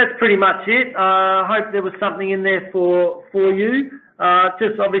 That's pretty much it. I hope there was something in there for you.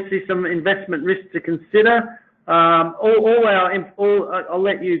 Just obviously some investment risks to consider. I'll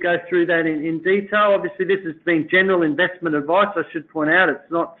let you go through that in detail. Obviously, this has been general investment advice. I should point out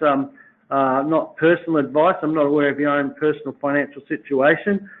it's not personal advice. I'm not aware of your own personal financial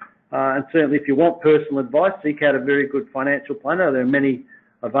situation. And certainly, if you want personal advice, seek out a very good financial planner. There are many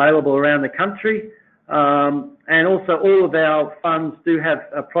available around the country. And also, all of our funds do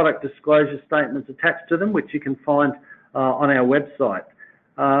have product disclosure statements attached to them, which you can find on our website.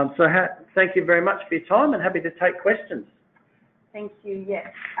 Thank you very much for your time and happy to take questions. Thank you. Yes,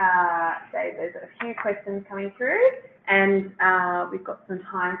 Dave, there's a few questions coming through and we've got some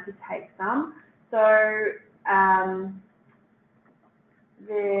time to take some. So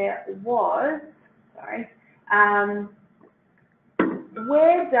there was,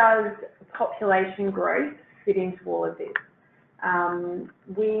 where does population growth fit into all of this?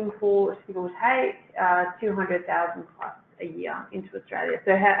 We import, give or take, 200,000 plus a year into Australia.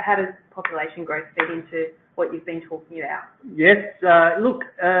 So how does population growth fit into what you've been talking about? Yes, look,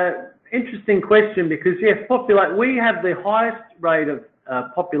 interesting question because yes, we have the highest rate of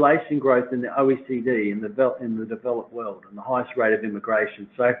population growth in the OECD, in the developed world, and the highest rate of immigration.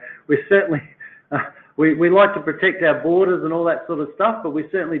 So we're certainly, we like to protect our borders and all that sort of stuff, but we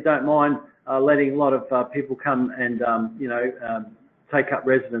certainly don't mind letting a lot of people come and, take up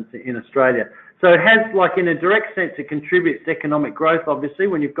residence in Australia. So it has, like in a direct sense, it contributes to economic growth, obviously,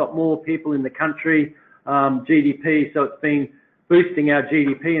 when you've got more people in the country, GDP, so it's been boosting our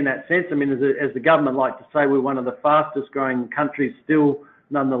GDP in that sense. I mean, as the government like to say, we're one of the fastest growing countries still,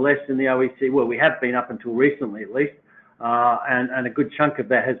 nonetheless, in the OECD. Well, we have been up until recently, at least, and a good chunk of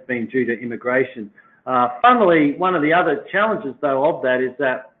that has been due to immigration. Funnily, one of the other challenges, though, of that is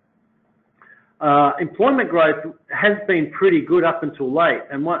that employment growth has been pretty good up until late,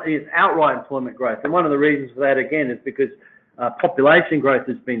 and it's outright employment growth. And one of the reasons for that, again, is because population growth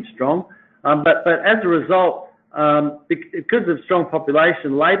has been strong. But as a result, because of strong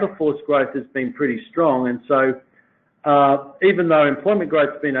population, labour force growth has been pretty strong. And so even though employment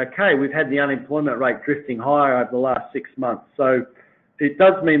growth has been okay, we've had the unemployment rate drifting higher over the last 6 months. So it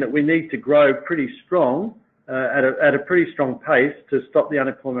does mean that we need to grow pretty strong, at a pretty strong pace to stop the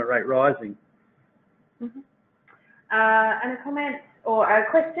unemployment rate rising. Mm-hmm. And a comment or a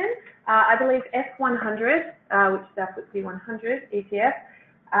question, I believe F100, which is our FTSE 100 ETF,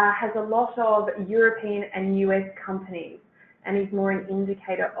 has a lot of European and US companies and is more an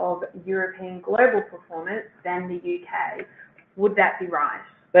indicator of European global performance than the UK. Would that be right?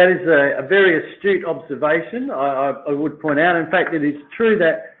 That is a very astute observation, I would point out. In fact, it is true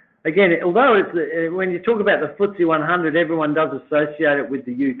that, again, although when you talk about the FTSE 100, everyone does associate it with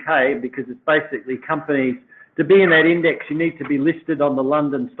the UK because it's basically companies. To be in that index, you need to be listed on the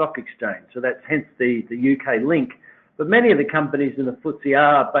London Stock Exchange. So that's hence the UK link. But many of the companies in the FTSE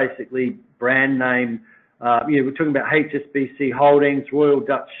are basically brand name. We're talking about HSBC Holdings, Royal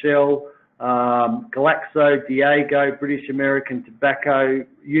Dutch Shell, Glaxo, Diageo, British American Tobacco,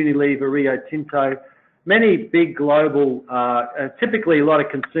 Unilever, Rio Tinto. Many big global, typically a lot of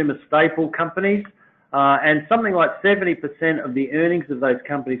consumer staple companies, and something like 70% of the earnings of those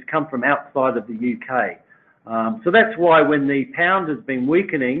companies come from outside of the UK. So that's why when the pound has been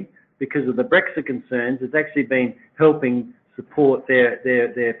weakening because of the Brexit concerns, it's actually been helping support their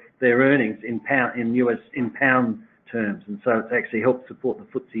earnings in pound terms, and so it's actually helped support the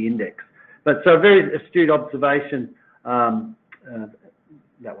FTSE index. But so a very astute observation, that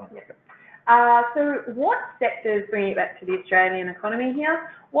one. Yep. So what sectors, bringing it back to the Australian economy here,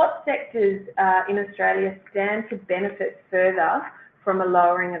 what sectors in Australia stand to benefit further from a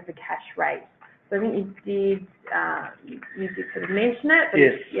lowering of the cash rate? So I think you did sort of mention it, but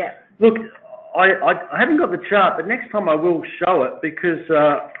yes. Yeah. Look, I haven't got the chart, but next time I will show it, because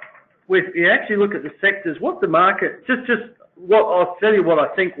if you actually look at the sectors, what the market, just what I'll tell you what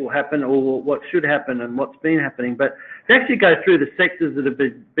I think will happen, or what should happen, and what's been happening. But if you actually go through the sectors that have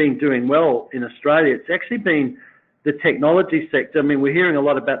been doing well in Australia, it's actually been the technology sector. I mean, we're hearing a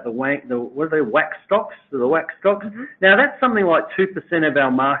lot about the WAC stocks, the WAC stocks. Mm-hmm. Now that's something like 2% of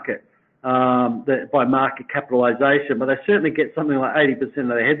our market by market capitalisation, but they certainly get something like 80% of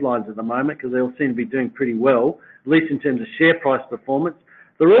the headlines at the moment, because they all seem to be doing pretty well, at least in terms of share price performance.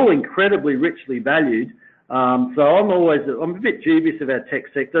 They're all incredibly richly valued. So I'm a bit dubious of our tech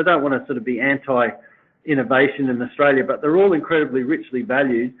sector. I don't want to sort of be anti-innovation in Australia, but they're all incredibly richly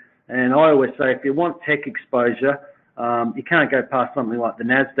valued. And I always say, if you want tech exposure, you can't go past something like the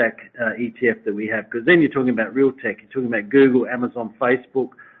NASDAQ ETF that we have, because then you're talking about real tech. You're talking about Google, Amazon, Facebook,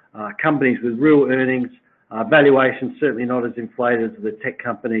 companies with real earnings, valuations certainly not as inflated as the tech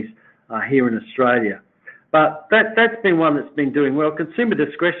companies here in Australia. But that's been one that's been doing well. Consumer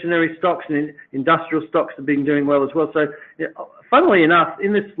discretionary stocks and industrial stocks have been doing well as well. So, funnily enough,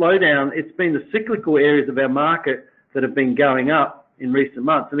 in this slowdown, it's been the cyclical areas of our market that have been going up in recent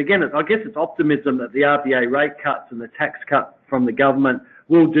months. And again, I guess it's optimism that the RBA rate cuts and the tax cut from the government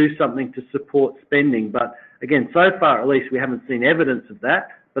will do something to support spending. But again, so far at least, we haven't seen evidence of that,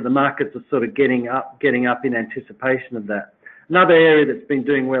 but the markets are sort of getting up in anticipation of that. Another area that's been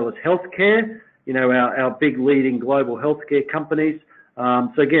doing well is healthcare. You know, our big leading global healthcare companies.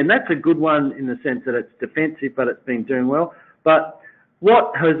 So again, that's a good one in the sense that it's defensive, but it's been doing well. But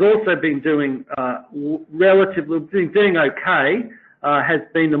what has also been doing doing okay has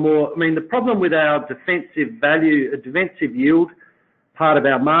been the problem with our defensive yield part of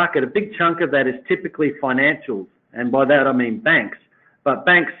our market. A big chunk of that is typically financials, and by that I mean banks. But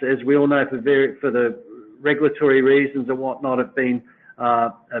banks, as we all know, for the regulatory reasons and whatnot, have been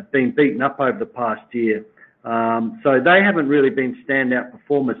beaten up over the past year. So they haven't really been standout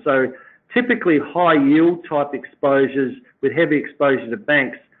performers. So typically high yield type exposures with heavy exposure to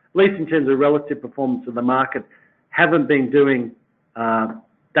banks, at least in terms of relative performance of the market, haven't been doing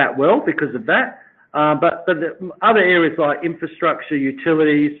that well because of that. But the other areas like infrastructure,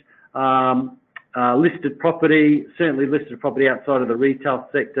 utilities, listed property, certainly listed property outside of the retail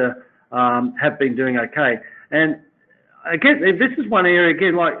sector, have been doing okay. And again, this is one area,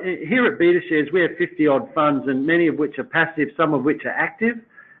 again, like here at BetaShares, we have 50 odd funds, and many of which are passive, some of which are active.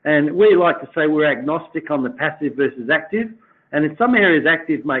 And we like to say we're agnostic on the passive versus active. And in some areas,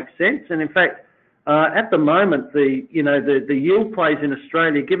 active makes sense. And in fact, at the moment, the yield plays in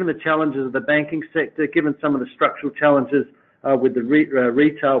Australia, given the challenges of the banking sector, given some of the structural challenges with the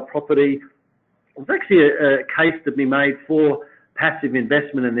retail property, there's actually a case to be made for passive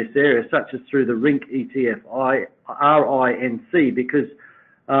investment in this area, such as through the RINC ETF, RINC, because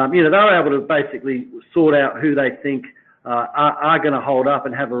they're able to basically sort out who they think are going to hold up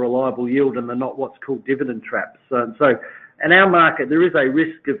and have a reliable yield, and they're not what's called dividend traps. So in our market, there is a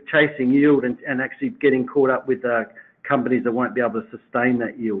risk of chasing yield and actually getting caught up with companies that won't be able to sustain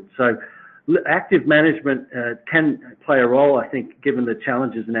that yield. So active management can play a role, I think, given the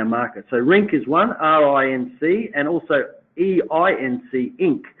challenges in our market. So RINC is one, RINC, and also EINC,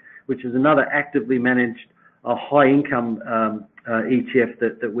 Inc., which is another actively managed high-income ETF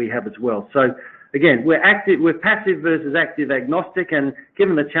that we have as well. So again, we're passive versus active agnostic, and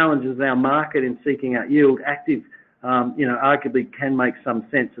given the challenges of our market in seeking out yield, active, arguably can make some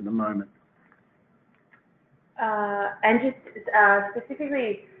sense at the moment. And just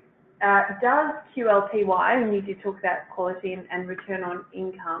specifically, does QLTY, and you did talk about quality and return on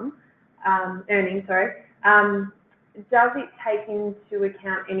income, earnings, does it take into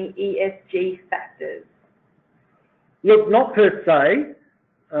account any ESG factors? Look, not per se.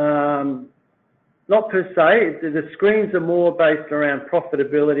 Not per se. The screens are more based around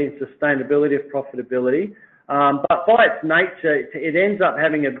profitability and sustainability of profitability. But by its nature, it ends up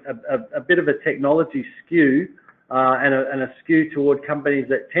having a bit of a technology skew and a skew toward companies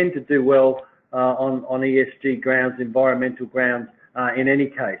that tend to do well on ESG grounds, environmental grounds, in any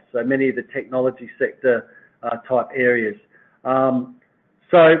case. So many of the technology sector type areas.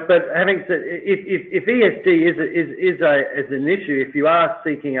 But having said, if ESG is an issue, if you are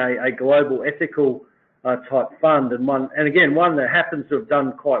seeking a global ethical type fund, and again one that happens to have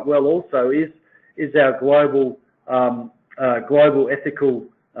done quite well also is our global ethical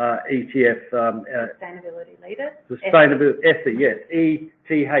ETF. Sustainability leader. Sustainability ETHI, yes,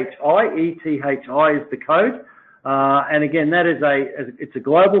 ETHI. ETHI is the code, and again that is it's a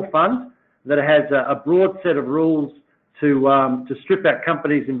global fund that has a broad set of rules to strip out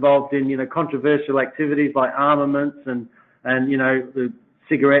companies involved in, controversial activities like armaments and the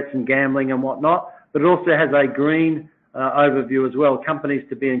cigarettes and gambling and whatnot. But it also has a green overview as well. Companies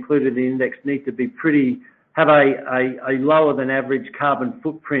to be included in the index need to be have a lower than average carbon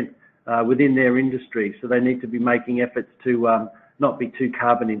footprint within their industry. So they need to be making efforts to not be too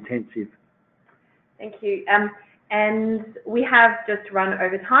carbon intensive. Thank you. And we have just run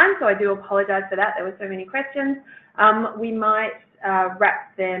over time, so I do apologise for that. There were so many questions. We might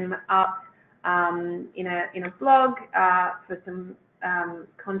wrap them up in a blog for some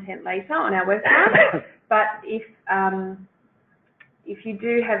content later on our website. But if you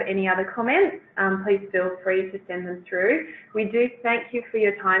do have any other comments, please feel free to send them through. We do thank you for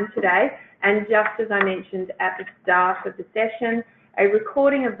your time today. And just as I mentioned at the start of the session, a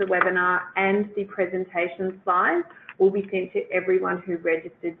recording of the webinar and the presentation slides will be sent to everyone who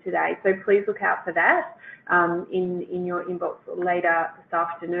registered today. So please look out for that in your inbox later this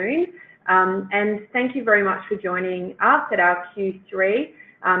afternoon. And thank you very much for joining us at our Q3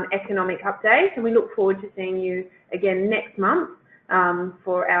 economic update. And we look forward to seeing you again next month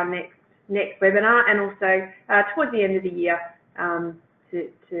for our next webinar, and also towards the end of the year to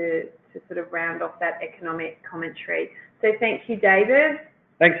sort of round off that economic commentary. So thank you, David.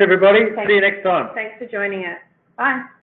 Thanks, everybody. See you next time. Thanks for joining us. Bye.